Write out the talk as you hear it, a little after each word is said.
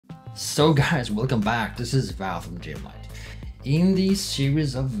So guys, welcome back. This is Val from Dreamlight. In this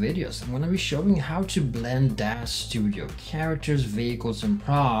series of videos, I'm going to be showing how to blend DAZ Studio characters, vehicles, and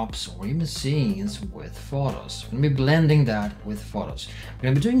props, or even scenes with photos. I'm going to be blending that with photos. We're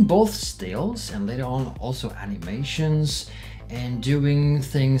going to be doing both stills and later on also animations, and doing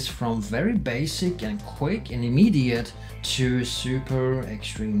things from very basic and quick and immediate to super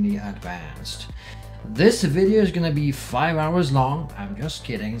extremely advanced. This video is gonna be 5 hours long. I'm just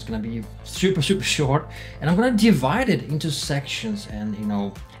kidding. It's gonna be super short, and I'm gonna divide it into sections and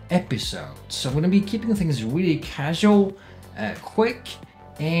episodes. So I'm gonna be keeping things really casual, quick,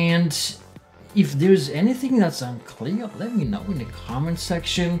 and if there's anything that's unclear, let me know in the comment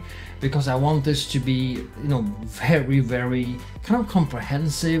section, because I want this to be very kind of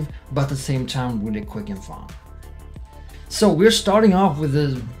comprehensive, but at the same time really quick and fun. So we're starting off with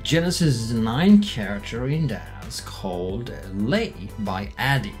the Genesis 9 character in DAZ called Lay by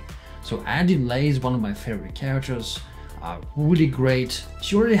Addie. So Addie Lay is one of my favorite characters, really great.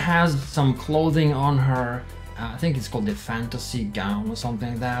 She already has some clothing on her, I think it's called the fantasy gown or something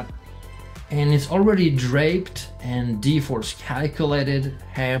like that. And it's already draped and D-force calculated,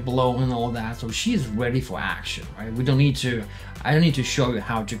 hair blown and all that, so she's ready for action, right? I don't need to show you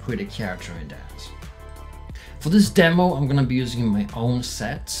how to create a character in DAZ. For this demo, I'm gonna be using my own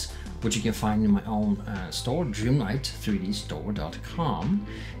sets, which you can find in my own store, dreamlight3dstore.com.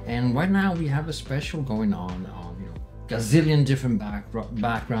 And right now we have a special going on gazillion different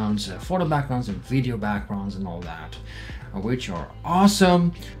backgrounds, photo backgrounds and video backgrounds and all that, which are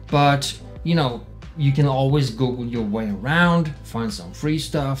awesome. But you can always Google your way around, find some free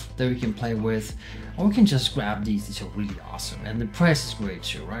stuff that we can play with, or we can just grab these. These are really awesome, and the price is great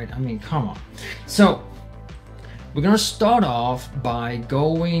too, right? I mean, come on. So we're gonna start off by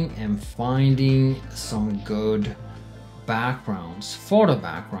going and finding some good backgrounds, photo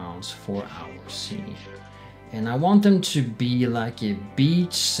backgrounds for our scene. And I want them to be like a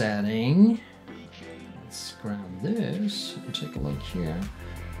beach setting. Let's grab this and take a look here.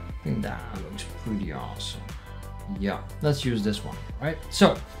 I think that looks pretty awesome. Yeah, let's use this one, right?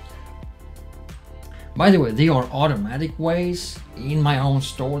 So, by the way, there are automatic ways in my own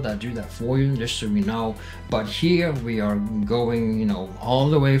store that do that for you, just so you know. But here we are going, all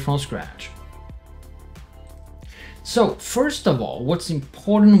the way from scratch. So first of all, what's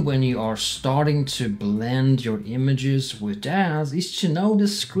important when you are starting to blend your images with DAZ is to know the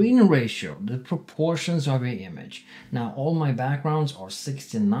screen ratio, the proportions of your image. Now, all my backgrounds are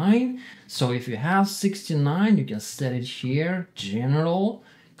 69. So if you have 69, you can set it here, general,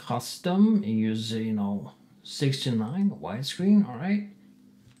 custom, use 69 widescreen. All right,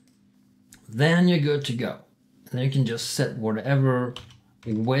 then you're good to go. Then you can just set whatever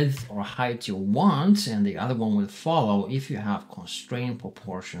width or height you want, and the other one will follow if you have constraint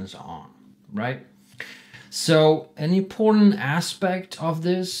proportions on, right? So an important aspect of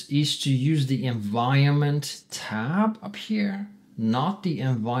this is to use the environment tab up here, not the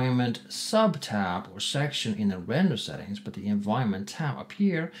environment sub tab or section in the render settings, but the environment tab up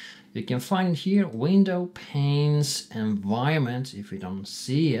here. You can find here window, panes, environment if you don't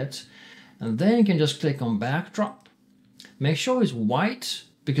see it, and then you can just click on backdrop. Make sure it's white,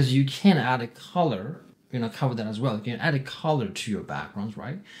 because you can add a color, cover that as well. You can add a color to your backgrounds,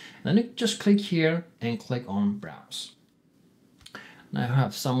 right? And then you just click here and click on browse. Now I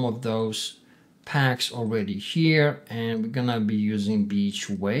have some of those packs already here, and we're gonna be using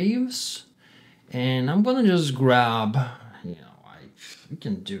beach waves, and I'm gonna just grab, we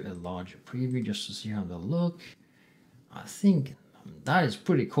can do a larger preview just to see how they look. I think that is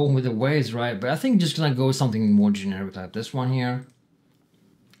pretty cool with the waves, right? But I think just gonna go with something more generic like this one here,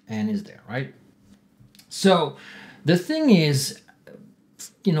 and is there, right? So the thing is,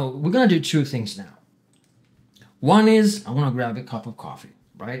 we're gonna do two things now. One is I'm gonna grab a cup of coffee,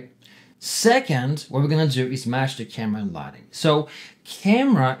 right? Second, what we're gonna do is match the camera and lighting. So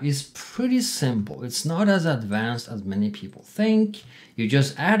camera is pretty simple. It's not as advanced as many people think. You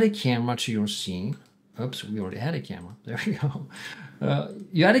just add a camera to your scene. Oops, we already had a camera. There we go.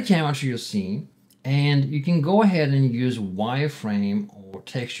 You add a camera to your scene, and you can go ahead and use wireframe or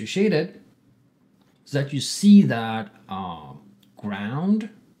texture shaded so that you see that ground,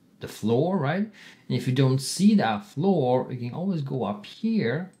 the floor, right? And if you don't see that floor, you can always go up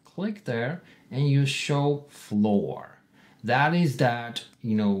here, click there, and you show floor. That is that,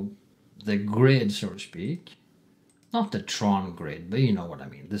 the grid, so to speak. Not the Tron grid, but you know what I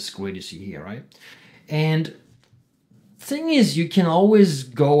mean. This grid you see here, right? And thing is, you can always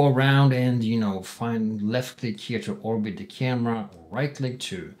go around and find left click here to orbit the camera, or right click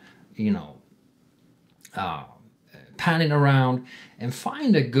to pan it around and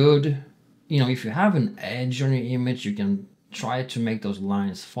find a good, if you have an edge on your image, you can try to make those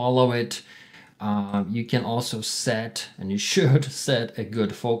lines follow it. You can also set, and you should set, a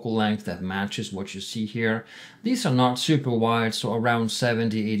good focal length that matches what you see here. These are not super wide, so around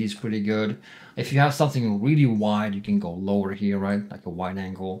 70, 80 is pretty good. If you have something really wide, you can go lower here, right? Like a wide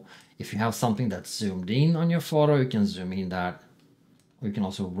angle. If you have something that's zoomed in on your photo, you can zoom in that. You can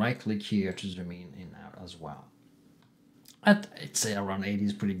also right click here to zoom in and out as well. I'd say around 80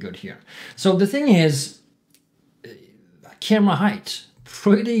 is pretty good here. So the thing is, camera height,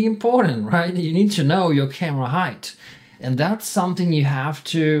 pretty important, right? You need to know your camera height. And that's something you have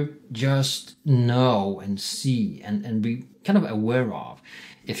to just know and see and be kind of aware of.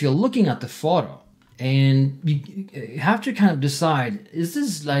 If you're looking at the photo and you have to kind of decide, is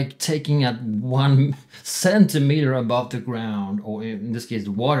this like taking at 1 centimeter above the ground, or in this case,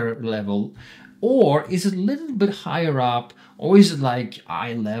 the water level, or is it a little bit higher up, or is it like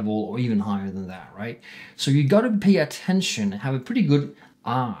eye level or even higher than that, right? So you got to pay attention and have a pretty good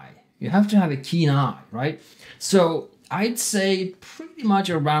eye. You have to have a keen eye, right? So I'd say pretty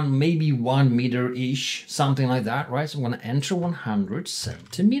much around maybe 1 meter-ish, something like that, right? So I'm going to enter 100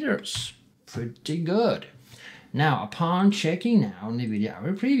 centimeters. Pretty good. Now, upon checking now in the video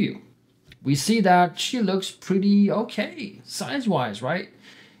hour preview, we see that she looks pretty okay, size-wise, right?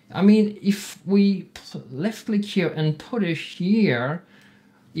 I mean, if we left click here and put her here,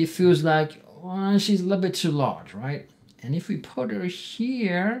 it feels like, well, she's a little bit too large, right? And if we put her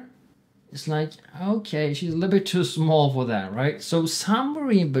here, it's like, okay, she's a little bit too small for that, right? So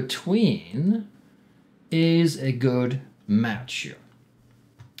somewhere in between is a good match here.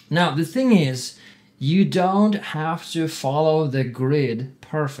 Now, the thing is, you don't have to follow the grid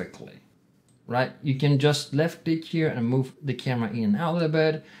perfectly, right? You can just left click here and move the camera in and out a little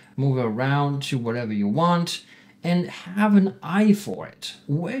bit, move around to whatever you want, and have an eye for it.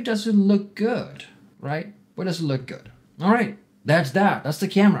 Where does it look good, right? Where does it look good? All right, that's that. That's the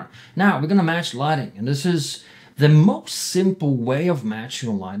camera. Now we're gonna match lighting, and this is the most simple way of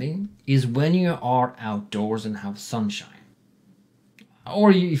matching lighting is when you are outdoors and have sunshine.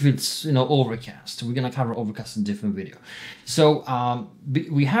 Or if it's overcast. We're gonna cover overcast in a different video. So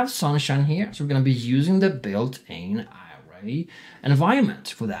we have sunshine here, so we're gonna be using the built-in array environment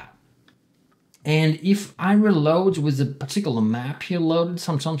for that. And if I reload with a particular map here loaded,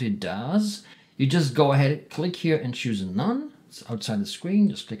 sometimes it does. You just go ahead, click here and choose none. It's outside the screen,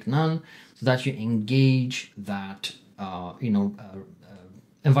 just click none so that you engage that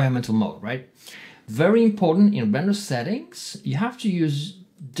environmental mode, right? Very important in render settings, you have to use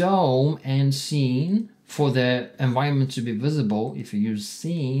dome and scene for the environment to be visible. If you use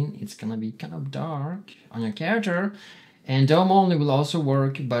scene, it's gonna be kind of dark on your character, and dome only will also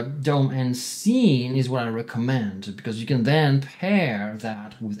work, but dome and scene is what I recommend because you can then pair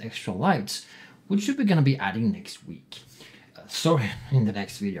that with extra lights, which we're gonna be adding next week. Sorry, in the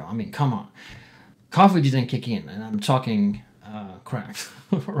next video. I mean, come on. Coffee didn't kick in, and I'm talking crap.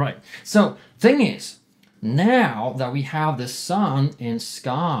 Right. So, thing is, now that we have the sun and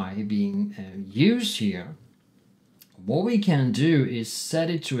sky being used here, what we can do is set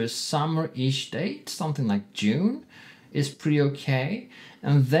it to a summer-ish date, something like June is pretty okay.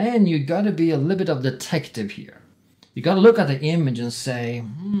 And then you got to be a little bit of detective here. You got to look at the image and say,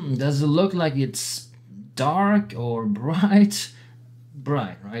 does it look like it's dark or bright?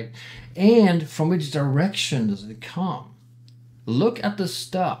 Bright, right? And from which direction does it come? Look at the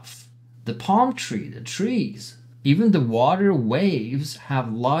stuff. The palm tree, the trees, even the water waves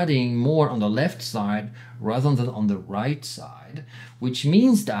have lighting more on the left side rather than on the right side, which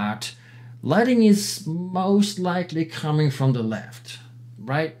means that lighting is most likely coming from the left,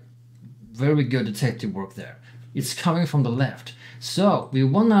 right? Very good detective work there. It's coming from the left. So we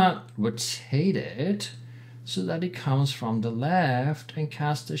wanna rotate it so that it comes from the left and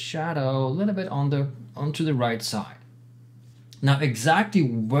cast a shadow a little bit onto the right side. Now exactly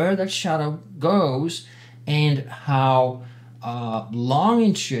where that shadow goes and how long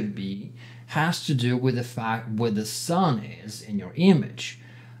it should be has to do with the fact where the sun is in your image.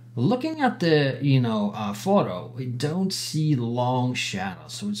 Looking at the photo, we don't see long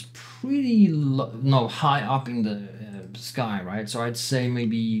shadows, so it's pretty high up in the sky, right? So I'd say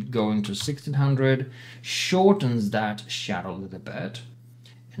maybe going to 1600 shortens that shadow a little bit,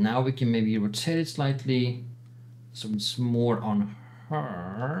 and now we can maybe rotate it slightly so it's more on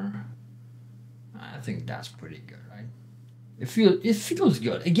her. I think that's pretty good, right? It feels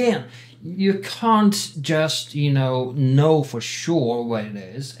good. Again, you can't just know for sure what it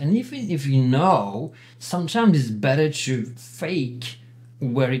is, and even if you know, sometimes it's better to fake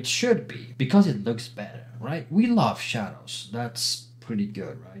where it should be because it looks better, right? We love shadows. That's pretty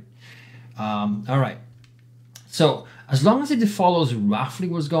good, right? All right. So as long as it follows roughly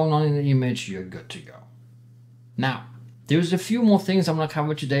what's going on in the image, you're good to go. Now, there's a few more things I'm going to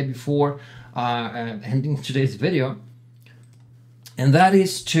cover today before ending today's video. And that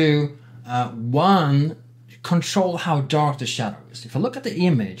is to, one, control how dark the shadow is. If I look at the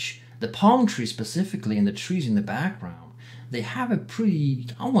image, the palm tree specifically and the trees in the background, they have a pretty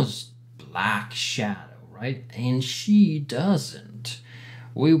almost black shadow, right? And she doesn't.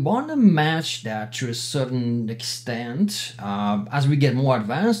 We want to match that to a certain extent. As we get more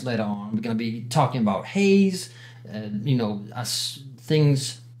advanced later on, we're going to be talking about haze, you know, as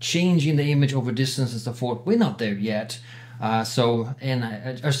things change in the image over distance and so forth. We're not there yet. And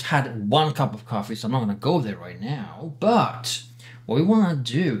I just had 1 cup of coffee, so I'm not going to go there right now. But what we want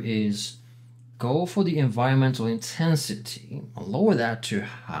to do is go for the environmental intensity, lower that to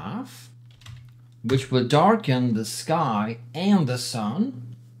half, which will darken the sky and the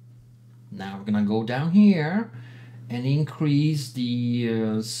sun. Now we're going to go down here and increase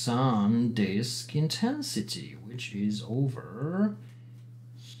the sun disk intensity, which is over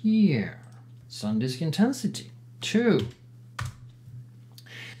here. Sun disk intensity 2.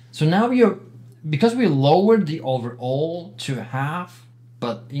 So now because we lowered the overall to half,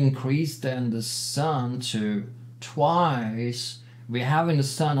 but increased then the sun to twice, we're having the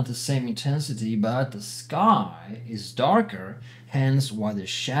sun at the same intensity, but the sky is darker, hence why the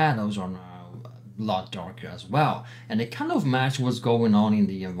shadows are now a lot darker as well. And they kind of match what's going on in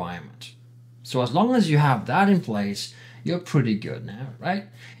the environment. So as long as you have that in place, you're pretty good now, right?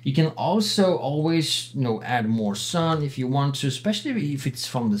 You can also always, you know, add more sun if you want to, especially if it's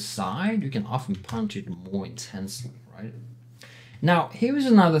from the side. You can often punch it more intensely, right? Now, here's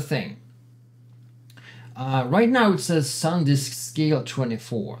another thing. Right now it says sun disk scale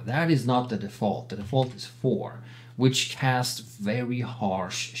 24. That is not the default. The default is 4, which casts very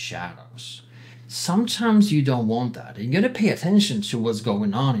harsh shadows. Sometimes you don't want that. You gotta pay attention to what's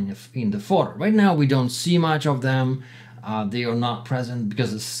going on in the photo. Right now we don't see much of them. They are not present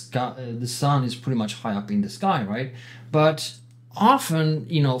because the sun is pretty much high up in the sky, right? But often,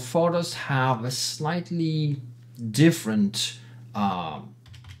 you know, photos have a slightly different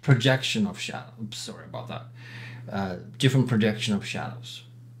projection of shadow. Oops, sorry about that. Different projection of shadows.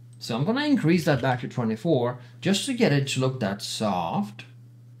 So I'm gonna increase that back to 24 just to get it to look that soft,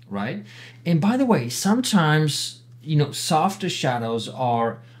 right? And by the way, sometimes, you know, softer shadows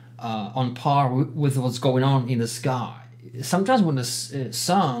are on par with what's going on in the sky. Sometimes when the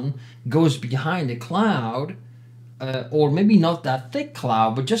sun goes behind a cloud, or maybe not that thick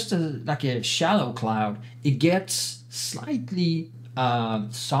cloud, but just like a shallow cloud, it gets slightly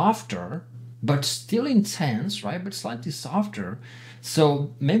softer, but still intense, right? But slightly softer.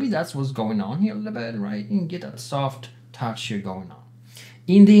 So maybe that's what's going on here a little bit, right? You can get that soft touch here going on.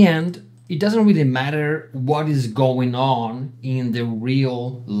 In the end, it doesn't really matter what is going on in the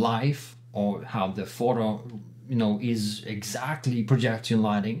real life or how the photo, you know, is exactly projecting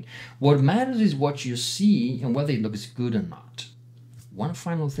lighting. What matters is what you see and whether it looks good or not. One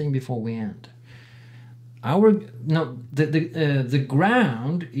final thing before we end. The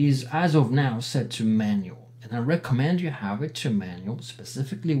ground is as of now set to manual, and I recommend you have it to manual,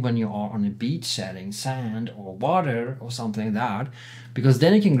 specifically when you are on a beach setting, sand or water or something like that, because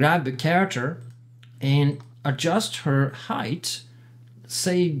then you can grab the character and adjust her height,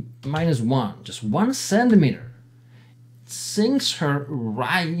 say -1, just 1 centimeter. Sinks her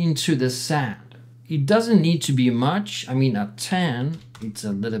right into the sand. It doesn't need to be much. I mean, at 10, it's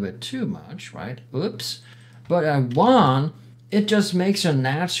a little bit too much, right? Oops. But at 1, it just makes a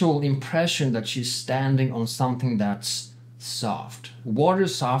natural impression that she's standing on something that's soft. Water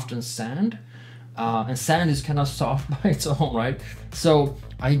is soft than sand, and sand is kind of soft by its own, right? So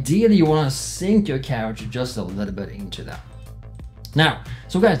ideally, you want to sink your character just a little bit into that. Now,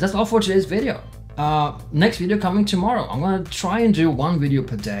 so guys, that's all for today's video. Next video coming tomorrow. I'm gonna try and do 1 video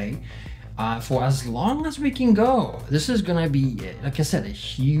per day for as long as we can go. This is gonna be, like I said, a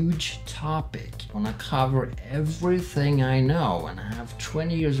huge topic. I'm gonna cover everything I know, and I have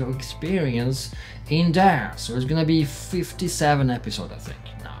 20 years of experience in DAZ. So it's gonna be 57 episodes, I think.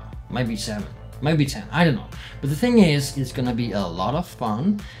 No, maybe 7, maybe 10, I don't know. But the thing is, it's gonna be a lot of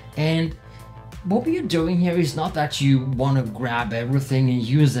fun, and what we are doing here is not that you want to grab everything and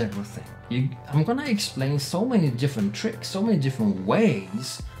use everything. I'm gonna explain so many different tricks, so many different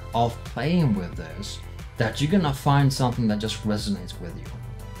ways of playing with this, that you're gonna find something that just resonates with you,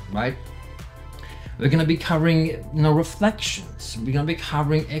 right? We're gonna be covering, you know, reflections. We're gonna be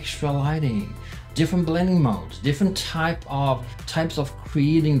covering extra lighting. different blending modes, different types of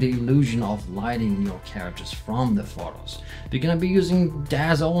creating the illusion of lighting your characters from the photos. We're gonna be using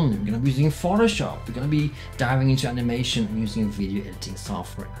DAZ only, we're gonna be using Photoshop, we're gonna be diving into animation and using video editing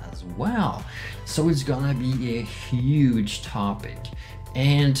software as well. So it's gonna be a huge topic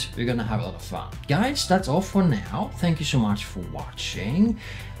and we're gonna have a lot of fun. Guys, that's all for now. Thank you so much for watching.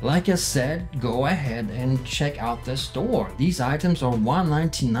 Like I said, go ahead and check out the store. These items are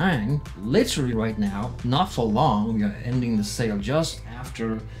 $1.99 literally right now, not for long. We are ending the sale just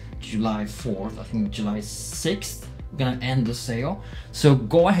after July 4th, I think July 6th. We're gonna end the sale. So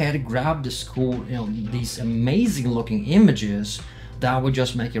go ahead, grab this cool, these amazing looking images that will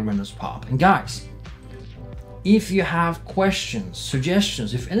just make your renders pop. And guys, if you have questions,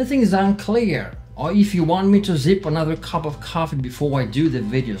 suggestions, if anything is unclear, or if you want me to zip another cup of coffee before I do the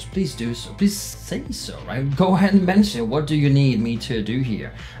videos, please do so. Please say so, right? Go ahead and mention what do you need me to do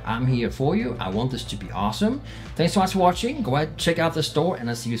here. I'm here for you. I want this to be awesome. Thanks so much for watching. Go ahead, check out the store, and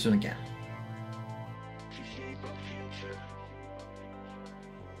I'll see you soon again.